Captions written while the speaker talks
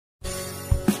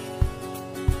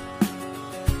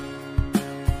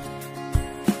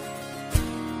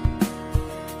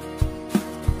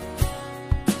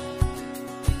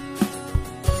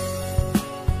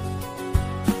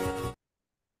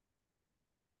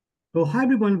So hi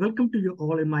everyone, welcome to you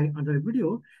all in my another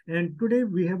video. And today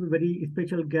we have a very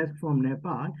special guest from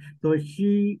Nepal. So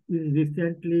she is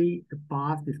recently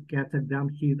passed this KAPS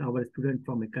exam. She is our student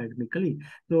from Academically.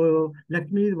 So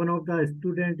Lakshmi is one of the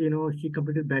student. She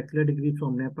completed bachelor degree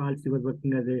from Nepal. She was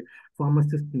working as a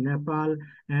pharmacist in Nepal,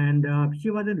 and she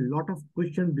was a lot of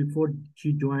questions before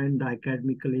she joined the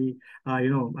Academically. A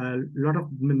lot of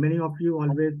many of you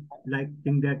always like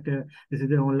think that this is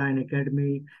an online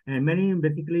academy, and many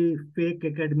basically fake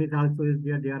academies also is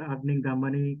there. They are earning the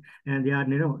money, and they are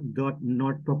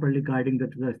not properly guiding the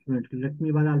students.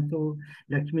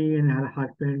 Lakshmi and her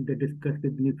husband, they discussed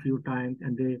with me few times,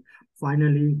 and they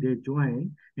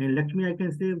joined. And Lakshmi, I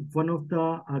can say, one of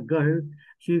the girls,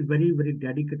 she is very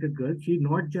dedicated girl. She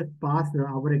not just passed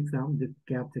our exam, this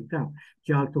KAPS exam,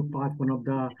 she also passed one of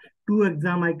the two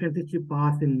exam, I can say. She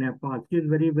passed in Nepal. She is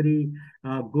very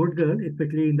good girl,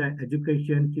 especially in the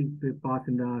education. She passed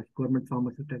in the government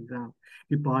pharmacist exam.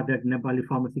 She passed that Nepali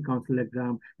Pharmacy Council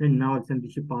exam, and now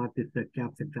recently she passed this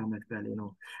KAPS exam as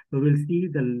well. So we'll see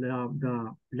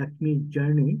the Lakshmi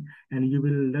journey, and you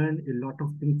will learn a lot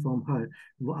of things from her,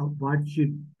 what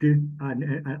she did,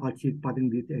 or she's passing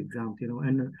these exams,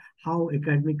 and how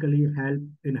academically helped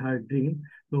in her dream.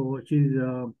 So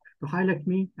hi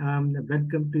Lakshmi,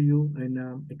 welcome to you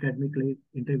in Academically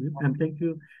interview, and thank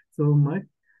you so much.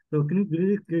 So can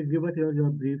you please give us your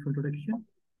brief introduction?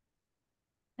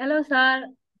 Hello, sir.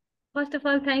 First of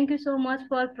all, thank you so much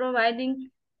for providing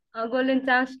a golden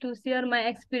chance to share my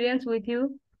experience with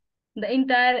you, the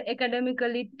entire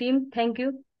academically team. Thank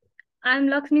you. I'm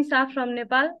Lakshmi Shah from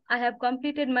Nepal. I have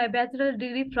completed my bachelor's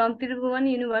degree from Tribhuvan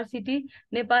University,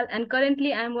 Nepal, and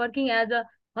currently I'm working as a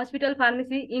hospital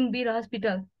pharmacy in Bir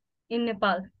Hospital in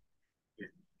Nepal.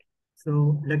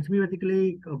 So Lakshmi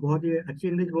basically बहुत ही अच्छी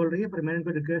English बोल रही है, पर मैंने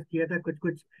उनको request किया था कुछ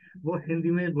कुछ वो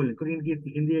हिंदी में बोले, क्योंकि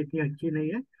इनकी हिंदी इतनी अच्छी नहीं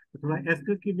है, तो थोड़ा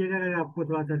एक्सक्यूज कीजिएगा अगर आपको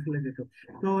थोड़ा सा अच्छा लगे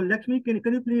तो Lakshmi,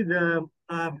 can you please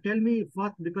tell me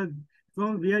first, because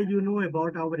from where you know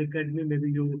about our academy, may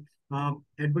be you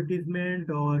advertisement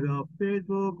or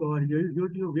Facebook or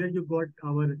YouTube, where you got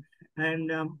our,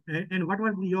 and what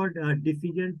was your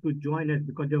decision to join us,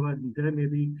 because there may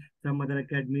be some other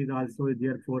academies also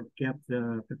there for CAPS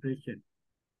preparation.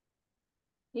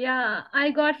 Yeah, I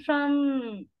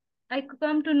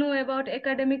come to know about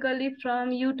academically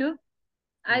from YouTube.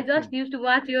 I Okay. just used to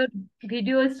watch your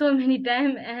videos so many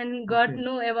times and got Okay.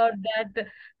 know about that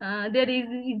there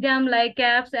is exam like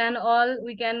CAPS and all.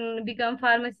 We can become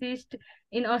pharmacist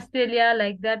in Australia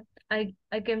like that.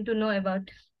 I came to know about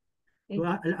So,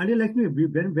 it. Ali Lakshmi,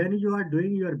 when you are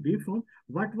doing your B Pharm,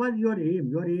 what was your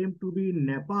aim? Your aim to be in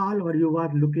Nepal, or you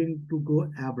are looking to go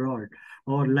abroad,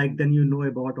 or like then you know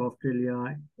about Australia,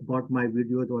 about my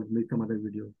videos or make some other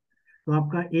videos. So,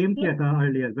 आपका aim क्या था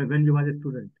earlier when you was a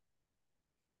student?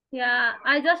 Yeah,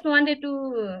 I just wanted to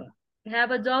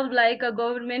have a job like a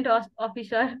government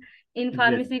officer in Yes.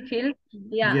 pharmacy field.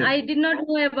 Yeah, Yes. I did not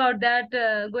know about that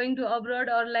going to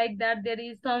abroad or like that. There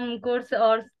is some course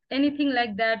or anything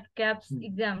like that CAPS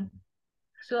exam.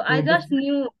 So I So, just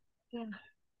knew.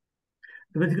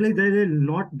 So basically, there is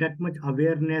not that much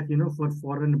awareness, for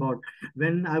foreign about.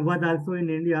 When I was also in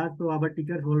India, so our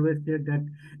teachers always said that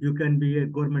you can be a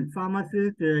government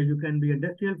pharmacist, you can be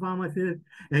industrial pharmacist,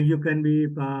 and you can be,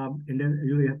 and then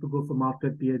you have to go for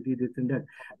master PhD, this and that.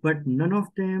 But none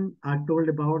of them are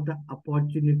told about the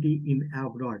opportunity in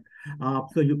abroad.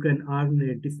 So you can earn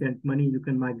a decent money, you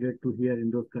can migrate to here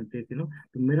in those countries.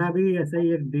 तो मेरा भी ऐसा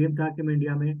ही एक dream था कि मैं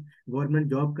India में government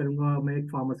job करूंगा, मैं एक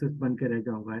फार्मासिस्ट बन के रह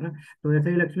जाऊंगा, है ना। तो ऐसा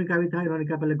ही लक्ष्मी का भी था, इन्होंने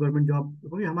कहा पहले गवर्नमेंट जॉब,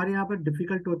 क्योंकि हमारे यहाँ पर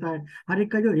डिफिकल्ट होता है, हर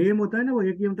एक का जो एम होता है ना, वो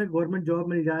एक ही होता है, गवर्नमेंट जॉब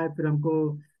मिल जाए, फिर हमको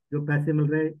जो पैसे मिल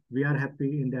रहे, we are happy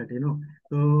in that.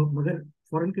 तो मगर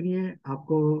फॉरेन के लिए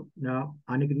आपको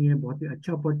आने के लिए बहुत ही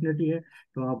अच्छा अपॉर्चुनिटी है,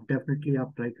 तो आप डेफिनेटली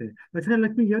आप ट्राई करें। तो अच्छा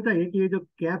लक्ष्मी, ये बताइए कि ये जो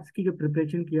कैप्स की जो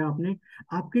प्रिपरेशन किया आपने,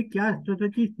 आपकी क्या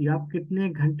स्ट्रेटेजी थी, आप कितने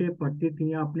घंटे पढ़ती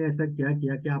थी, आपने ऐसा क्या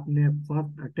किया कि आपने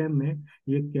फर्स्ट अटेम्प्ट में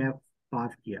ये कैप्स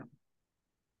पास किया?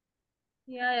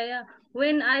 Yeah.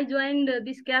 When I joined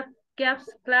this CAPS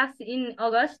class in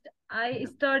August, I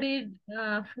studied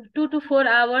 2 to 4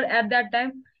 hours at that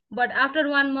time. But after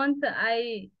 1 month,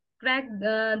 I cracked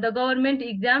the government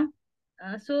exam.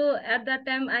 So at that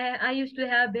time, I used to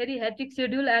have very hectic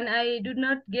schedule and I did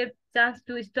not get chance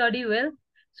to study well.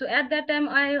 So at that time,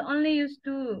 I only used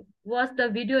to watch the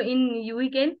video in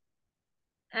weekend,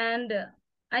 and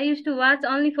I used to watch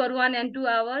only for 1 and 2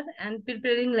 hours and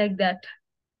preparing like that.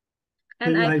 So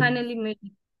And you, I I, finally made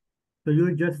it. So you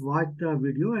just watch the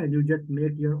video and you just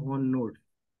make your own notes,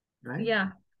 right? Yeah.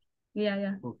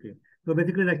 Okay. So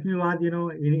basically, Lakshmi was,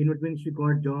 in between she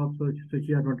got job, so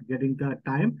she was not getting the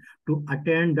time to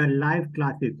attend the live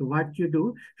classes. So what she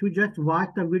do, she just watch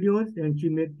the videos and she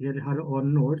make her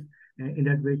own notes. And in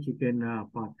that way, she can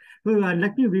pass. So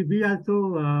Lakshmi, we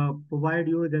also provide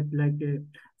you that like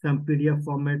some PDF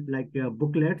format like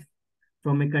booklets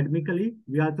from Academically.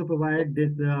 We also provide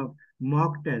this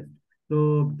mock test.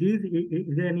 So is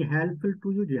there any helpful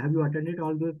to you? Have you attended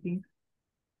all those things?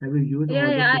 Have you used Yeah, all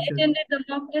those yeah, I questions? attended the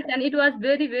mock test and it was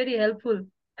very, very helpful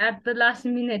at the last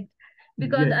minute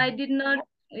because Yes.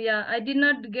 I did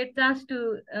not get chance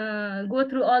to go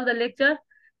through all the lecture,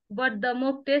 but the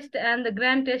mock test and the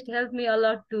grand test helped me a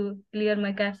lot to clear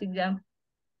my CAPS exam.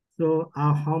 So,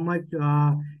 how much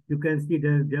you can see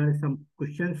there are some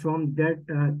questions from that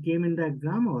came in the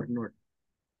exam or not?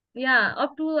 Yeah,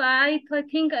 up to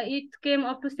think it came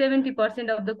up to 70%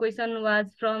 of the question was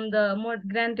from the more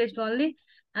grand test only,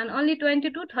 and only 20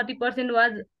 to 30%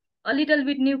 was a little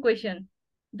bit new question.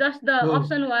 Just the So,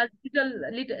 option was little.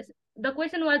 The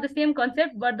question was the same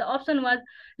concept, but the option was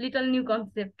little new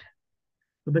concept.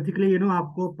 so basically,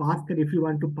 आपको pass कर if you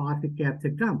want to pass a CAPS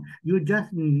exam, you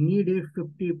just need a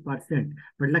 50%.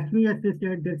 But Lakshmi has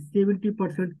said that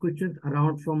 70% questions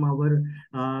around from our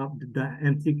the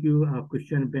MCQ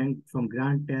question bank from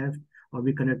grant test और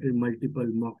we conducted multiple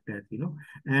mock tests.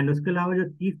 And उसके अलावा जो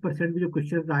 30% भी जो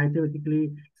questions आए थे basically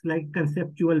it's like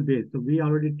conceptual based. So we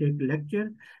already take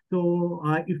lecture. So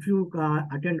if you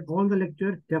attend all the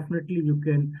lectures, definitely you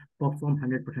can perform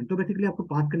 100%। तो basically आपको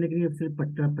पास करने के लिए सिर्फ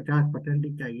 50%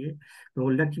 ही चाहिए। तो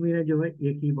लक्ष्मी ने जो है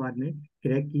एक ही बार में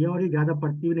क्रैक किया, और ये ज्यादा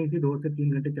पढ़ती भी नहीं थी, 2 से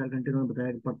 3 घंटे 4 घंटे उन्होंने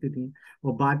बताया कि पढ़ती थी।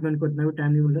 और बाद में उनको इतना भी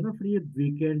टाइम नहीं मिलता था, फिर ये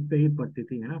वीकेंड पे ही पढ़ती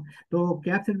थी, है ना। तो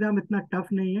कैप्स एग्जाम इतना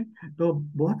टफ नहीं है। तो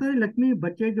बहुत सारे लक्ष्मी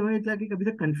बच्चे जो है इतना कि कभी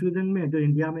तक कंफ्यूजन में है, जो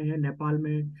इंडिया में है, नेपाल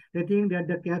में, they think that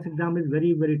the caps exam is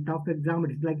very very tough exam,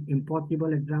 it is like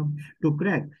impossible exam to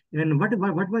crack. And what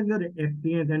was your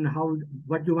experience, and how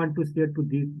what you want to say to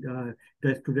these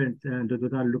the students and those who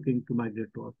are looking to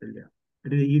migrate to Australia?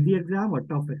 It is an easy exam or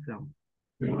tough exam?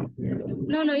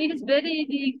 No, no, it is very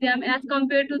easy exam as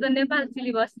compared to the Nepal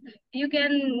syllabus. You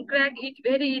can crack it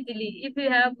very easily if you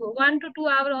have 1 to 2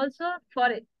 hours also for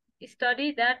study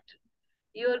that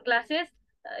your classes.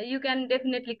 You can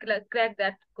definitely crack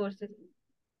that courses.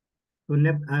 तो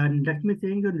लक्ष्मी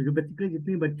सिंह जो basically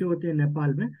जितने बच्चे होते हैं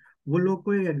नेपाल में, वो लोग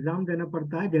को एक एग्जाम देना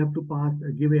पड़ता है। They have to pass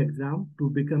give exam to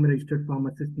become registered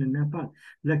pharmacist in Nepal.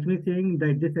 Lakshmi saying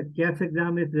that this CAPS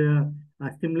exam is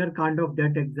a similar kind of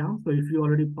that exam. So if you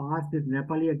already passed this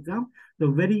Nepali exam,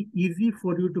 so very easy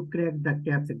for you to crack the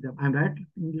CAPS exam. I'm right,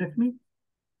 Lakshmi?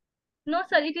 No,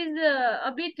 sir, it is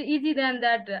a bit easy than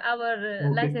that our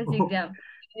okay license okay. exam.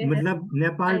 Yes, मतलब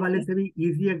Nepal I वाले think. से भी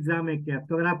easy exam है caps.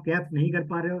 तो अगर आप caps नहीं कर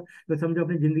पा रहे हो तो समझो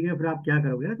अपनी जिंदगी में फिर आप क्या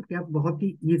करोगे ना। तो कैप्स बहुत ही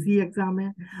इजी एग्जाम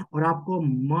है, और आपको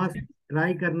मस्ट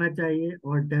ट्राई करना चाहिए,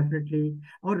 और डेफिनेटली।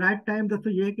 और राइट टाइम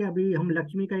दोस्तों ये है कि अभी हम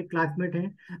लक्ष्मी का एक क्लासमेट है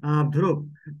ध्रुव।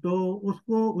 तो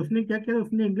उसने क्या किया,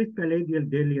 उसने इंग्लिश पहले ही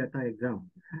दे लिया था एग्जाम।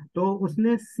 तो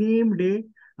उसने सेम डे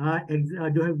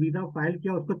जो है वीजा फाइल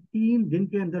किया, उसको 3 दिन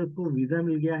के अंदर उसको वीजा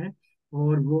मिल गया है,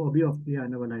 और वो अभी ऑस्ट्रेलिया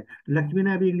आने वाला है। लक्ष्मी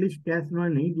ने अभी इंग्लिश टेस्ट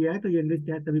उन्होंने नहीं दिया है, तो ये इंग्लिश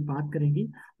टेस्ट अभी पास करेंगी,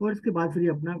 और इसके बाद फिर ये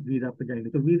अपना वीजा पे जाएंगे।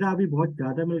 तो वीजा अभी बहुत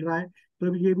ज्यादा मिल रहा है, तो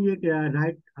अभी ये भी एक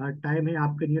राइट टाइम है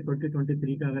आपके लिए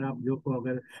 2023 का। अगर आप जो को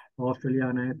अगर ऑस्ट्रेलिया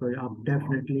आना है तो आप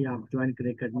डेफिनेटली आप ज्वाइन करें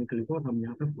एकेडमिकली को, और हम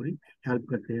यहाँ पे पूरी हेल्प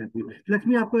करते हैं अभी।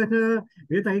 लक्ष्मी आपको ऐसा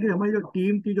ये चाहिए कि हमारी जो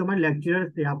टीम थी, जो हमारे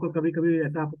लेक्चरर्स थे, आपको कभी कभी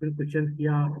ऐसा आपको क्वेश्चन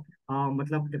किया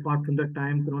मतलब अपार्ट फ्रॉम द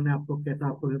टाइम, तो उन्होंने आपको कैसा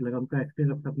आपको लगा, उनका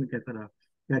एक्सपीरियंस अपने कैसा रहा?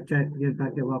 क्या अच्छा एक्सपीरियंस था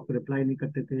कि वो आपको रिप्लाई नहीं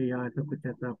करते थे, या ऐसा कुछ,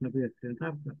 ऐसा अपना कोई एक्सपीरियंस था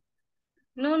आपका?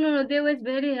 No, no, no, they was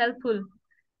very helpful.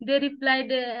 They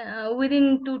replied within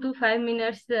 2 to 5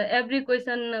 minutes. Every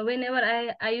question, whenever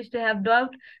I used to have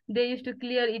doubt, they used to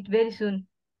clear it very soon.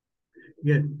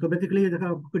 Yes, so basically अगर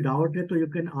आपको doubt है तो you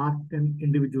can ask them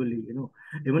individually,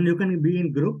 even you can be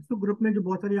in group. तो group में जो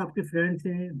बहुत सारे आपके फ्रेंड्स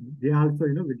हैं, they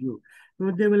also with you,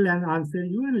 so they will answer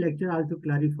you and lecture also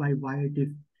clarify why it is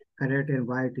correct and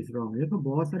why it is wrong। देखो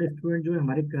बहुत सारे स्टूडेंट जो है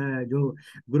हमारे जो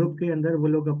ग्रुप के अंदर, वो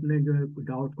लोग अपने जो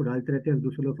डाउट को डालते रहते हैं और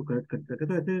दूसरे लोग को करेक्ट करते रहते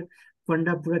हैं। तो ऐसे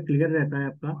फंडा पूरा क्लियर रहता है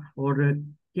आपका। और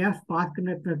क्या पास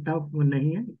करना इतना टफ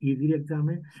नहीं है, इजी एग्जाम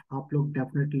है। आप लोग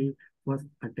डेफिनेटली फर्स्ट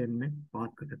अटेम्प्ट में पास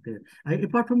कर सकते हैं।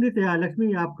 अपार्ट फ्रॉम दिस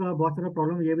लक्ष्मी, आपका बहुत सारा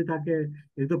प्रॉब्लम ये भी था कि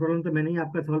एक दो प्रॉब्लम तो मैंने ही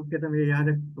आपका सॉल्व किया था, मुझे याद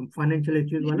है, फाइनेंशियल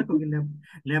इश्यूज वाला। क्योंकि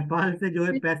नेपाल से जो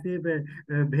है पैसे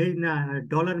भेजना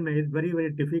डॉलर में is very very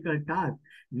difficult task.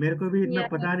 मेरे को भी इतना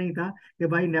Yeah. पता नहीं था कि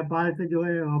भाई नेपाल से जो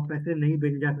है पैसे नहीं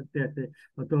भेजे जा सकते ऐसे।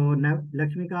 तो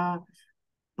लक्ष्मी का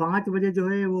 5 बजे जो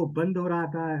है वो बंद हो रहा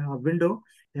था विंडो,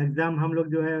 एग्जाम हम लोग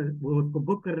जो है वो उसको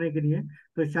बुक करने के लिए,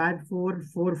 तो शायद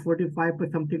 4:45 पे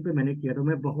समथिंग पे मैंने किया, तो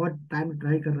मैं बहुत टाइम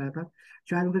ट्राई कर रहा था।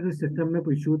 शायद उनके कुछ सिस्टम में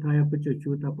कोई इशू था या कुछ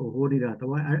इशू था, वो हो नहीं रहा था,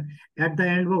 वो एट द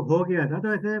एंड वो हो गया था।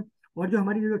 तो ऐसे, और जो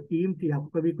हमारी जो टीम थी,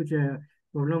 आपको कभी कुछ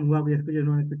प्रॉब्लम हुआ जैसे कुछ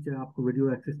उन्होंने कुछ आपको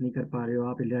वीडियो एक्सेस नहीं कर पा रहे हो,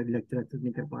 आप लेक्चर एक्सेस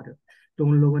नहीं कर पा रहे हो, तो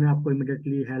उन लोगों ने आपको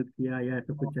इमिडिएटली हेल्प किया, या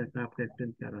ऐसा कुछ, ऐसा आपका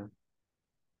एक्सपीरियंस क्या रहा?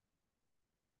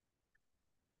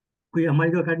 कोई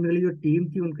हमारी जो अकेडमिकली जो टीम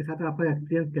थी उनके साथ आपका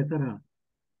एक्सपीरियंस कैसा रहा,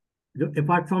 जो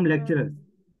apart from lecturers?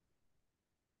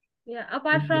 Yeah,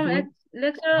 apart from जैसे मैं,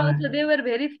 lecturer हाँ, also, they were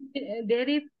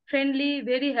very friendly,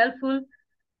 very helpful,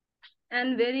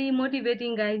 and very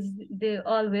motivating guys. They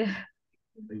all were.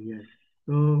 भैया,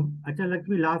 तो अच्छा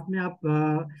लक्ष्मी, लास्ट में आप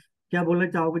क्या बोलना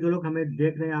चाहोगे, जो लोग हमें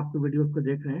देख रहे हैं, आपके वीडियोस को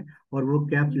देख रहे हैं और वो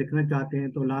कैप्स लिखना चाहते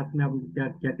हैं, तो लास्ट में आप उनको क्या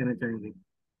क्या कहना चाहेंगे?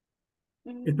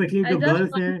 स्पेशली I जो just गर्ल्स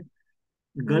want, हैं,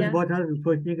 गर्ल्स yeah, बहुत सारा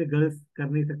सोचती हैं कि गर्ल्स कर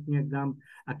नहीं सकती हैं एग्जाम,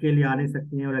 अकेले आ नहीं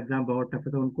सकती हैं और एग्जाम बहुत टफ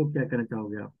है, तो उनको क्या कहना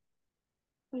चाहोगे आप?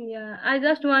 yeah. I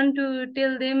just want to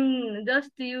tell them,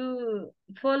 just you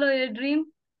follow your dream,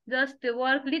 just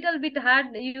work little bit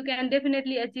hard. You can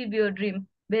definitely achieve your dream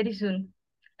very soon.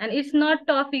 And it's not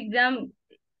tough exam.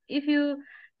 If you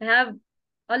have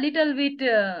a little bit,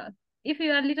 if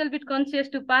you are a little bit conscious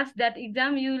to pass that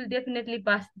exam, you will definitely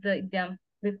pass the exam.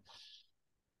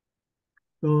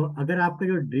 तो अगर आपका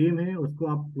जो dream है उसको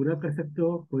आप पूरा कर सकते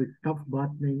हो, कोई टफ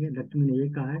बात नहीं है, लक्ष्मी ने ये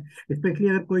कहा है। स्पेशली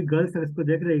अगर कोई गर्ल्स इसको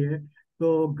देख रही है,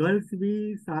 तो गर्ल्स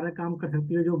भी सारा काम कर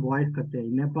सकती है जो बॉयज करते हैं।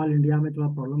 नेपाल इंडिया में थोड़ा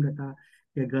प्रॉब्लम रहता है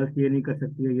कि गर्ल्स ये नहीं कर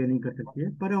सकती है, ये नहीं कर सकती है,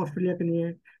 पर ऑस्ट्रेलिया के नहीं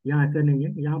है, यहाँ ऐसा नहीं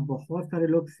है। यहाँ बहुत सारे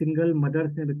लोग सिंगल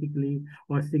मदर्स हैं बेसिकली,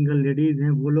 और सिंगल लेडीज हैं,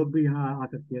 वो लोग भी यहाँ आ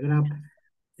सकती है। अगर आप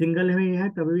सिंगल में है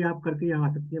तभी भी आप करके यहाँ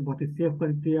आ सकती है, बहुत ही सेफ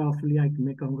कंट्री है ऑस्ट्रेलिया,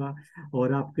 मैं कहूँगा।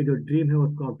 और आपके जो ड्रीम है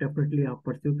उसको आप डेफिनेटली आप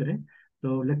परस्यू करें।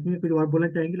 तो लक्ष्मी, कुछ और बोलना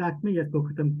चाहेंगे लास्ट में, या इसको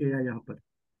खत्म किया जाए यहाँ पर?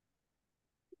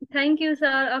 Thank you,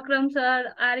 sir, Akram sir,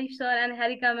 Arif sir, and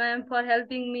Harika ma'am for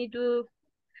helping me to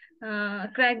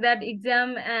crack that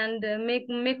exam and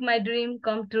make my dream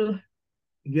come true.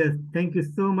 Yes, thank you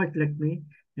so much Lakshmi,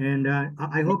 and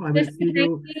I hope I will see Especially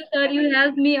you. thank you, sir. You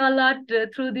helped me a lot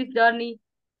through this journey.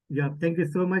 या, thank you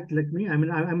so much Lakshmi,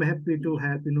 I am happy to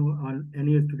help on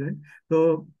any student. तो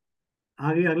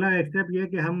आगे अगला step ये है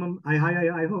कि हम आई आई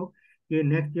I hope कि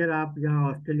next year आप यहाँ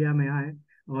ऑस्ट्रेलिया में आए,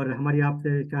 और हमारी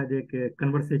आपसे शायद एक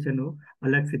कन्वर्सेशन हो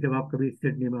अलग से, जब आप कभी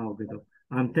सिडनी में आओगे तो।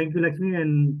 Thank you Lakshmi,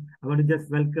 and I want to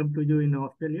just welcome to you in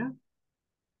Australia.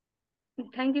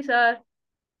 Thank you, sir.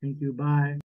 Thank you,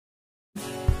 bye.